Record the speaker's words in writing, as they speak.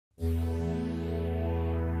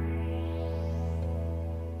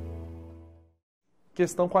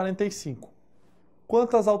Questão 45.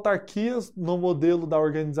 Quanto às autarquias no modelo da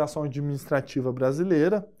organização administrativa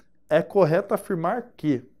brasileira, é correto afirmar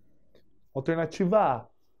que: alternativa A,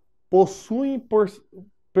 possuem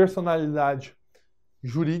personalidade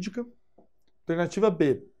jurídica. Alternativa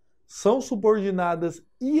B, são subordinadas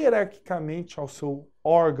hierarquicamente ao seu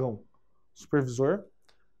órgão supervisor.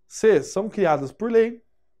 C, são criadas por lei.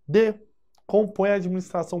 D, compõem a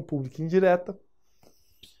administração pública indireta.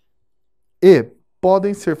 E,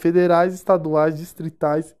 podem ser federais, estaduais,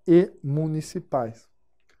 distritais e municipais.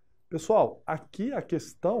 Pessoal, aqui a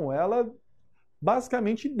questão, ela é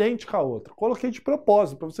basicamente idêntica à outra. Coloquei de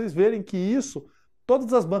propósito, para vocês verem que isso,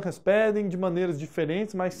 todas as bancas pedem de maneiras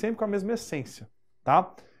diferentes, mas sempre com a mesma essência,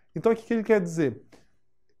 tá? Então, o que ele quer dizer?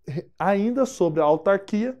 Ainda sobre a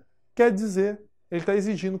autarquia, quer dizer, ele está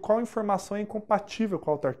exigindo qual informação é incompatível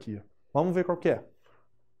com a autarquia. Vamos ver qual que é.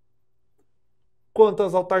 Quanto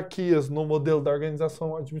às autarquias no modelo da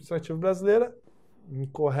organização administrativa brasileira,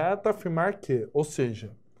 incorreto afirmar que, ou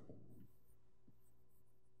seja,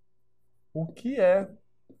 o que é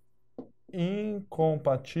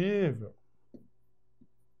incompatível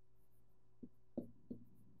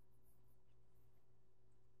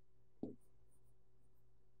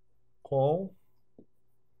com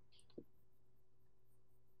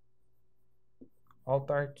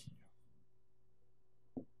autarquia.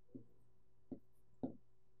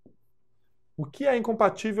 O que é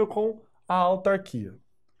incompatível com a autarquia?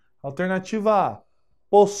 Alternativa A,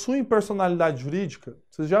 possuem personalidade jurídica.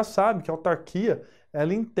 Vocês já sabem que a autarquia,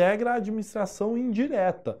 ela integra a administração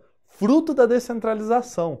indireta, fruto da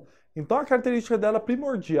descentralização. Então a característica dela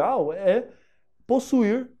primordial é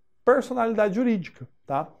possuir personalidade jurídica,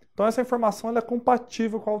 tá? Então essa informação ela é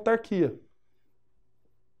compatível com a autarquia.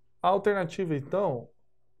 A alternativa, então,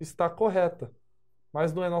 está correta,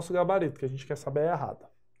 mas não é nosso gabarito, que a gente quer saber é errada,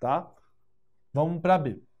 tá? Vamos para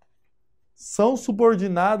B. São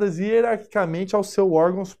subordinadas hierarquicamente ao seu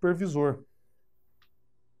órgão supervisor.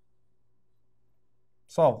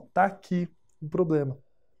 Pessoal, tá aqui o problema.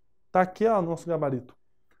 Tá aqui o nosso gabarito.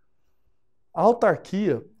 A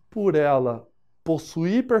autarquia, por ela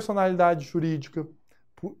possuir personalidade jurídica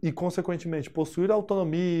e, consequentemente, possuir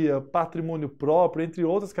autonomia, patrimônio próprio, entre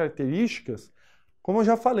outras características, como eu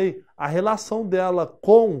já falei, a relação dela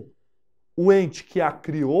com o ente que a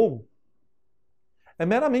criou é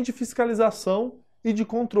meramente de fiscalização e de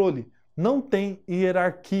controle. Não tem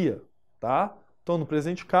hierarquia, tá? Então, no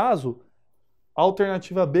presente caso, a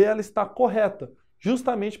alternativa B ela está correta,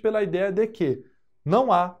 justamente pela ideia de que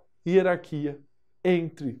não há hierarquia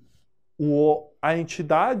entre a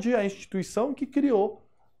entidade, a instituição que criou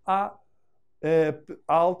a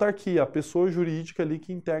autarquia, a pessoa jurídica ali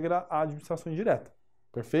que integra a administração indireta.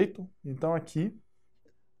 Perfeito? Então, aqui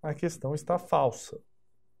a questão está falsa.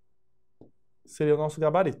 Seria o nosso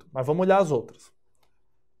gabarito. Mas vamos olhar as outras.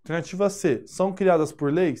 Alternativa C. São criadas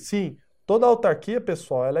por lei? Sim. Toda autarquia,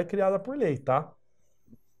 pessoal, ela é criada por lei, tá?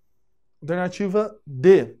 Alternativa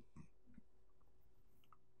D.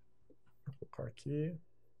 Vou colocar aqui.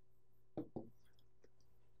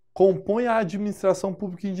 Compõe a administração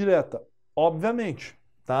pública indireta. Obviamente,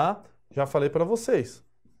 tá? Já falei para vocês.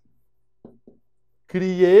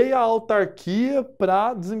 Criei a autarquia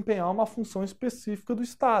para desempenhar uma função específica do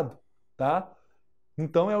Estado, tá?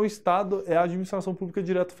 Então é o Estado, é a administração pública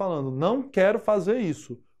direta falando, não quero fazer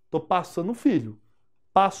isso, estou passando o filho.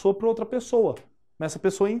 Passou para outra pessoa, mas essa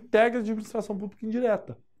pessoa integra a administração pública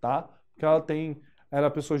indireta, tá? Porque ela é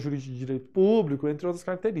pessoa jurídica de direito público, entre outras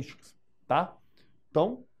características, tá?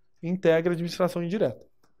 Então, integra a administração indireta.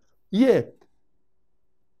 E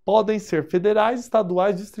podem ser federais,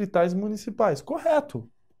 estaduais, distritais e municipais. Correto.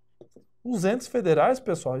 Os entes federais,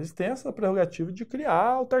 pessoal, eles têm essa prerrogativa de criar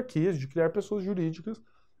autarquias, de criar pessoas jurídicas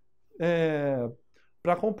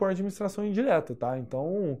para compor a administração indireta, tá?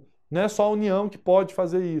 Então, não é só a União que pode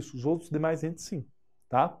fazer isso, os outros demais entes sim,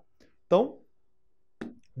 tá? Então,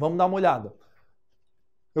 vamos dar uma olhada.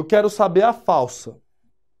 Eu quero saber a falsa.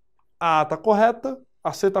 A está correta,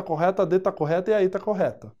 a C está correta, a D está correta e a E está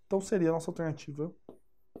correta. Então, seria a nossa alternativa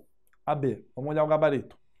a B. Vamos olhar o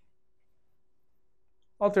gabarito.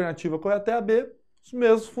 A alternativa correta é a B, os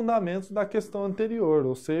mesmos fundamentos da questão anterior,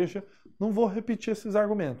 ou seja, não vou repetir esses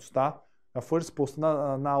argumentos, tá? Já foi exposto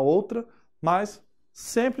na outra, mas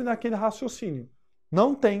sempre naquele raciocínio.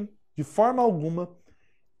 Não tem, de forma alguma,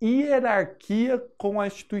 hierarquia com a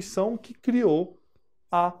instituição que criou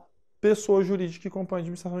a pessoa jurídica que compõe a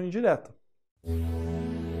administração indireta.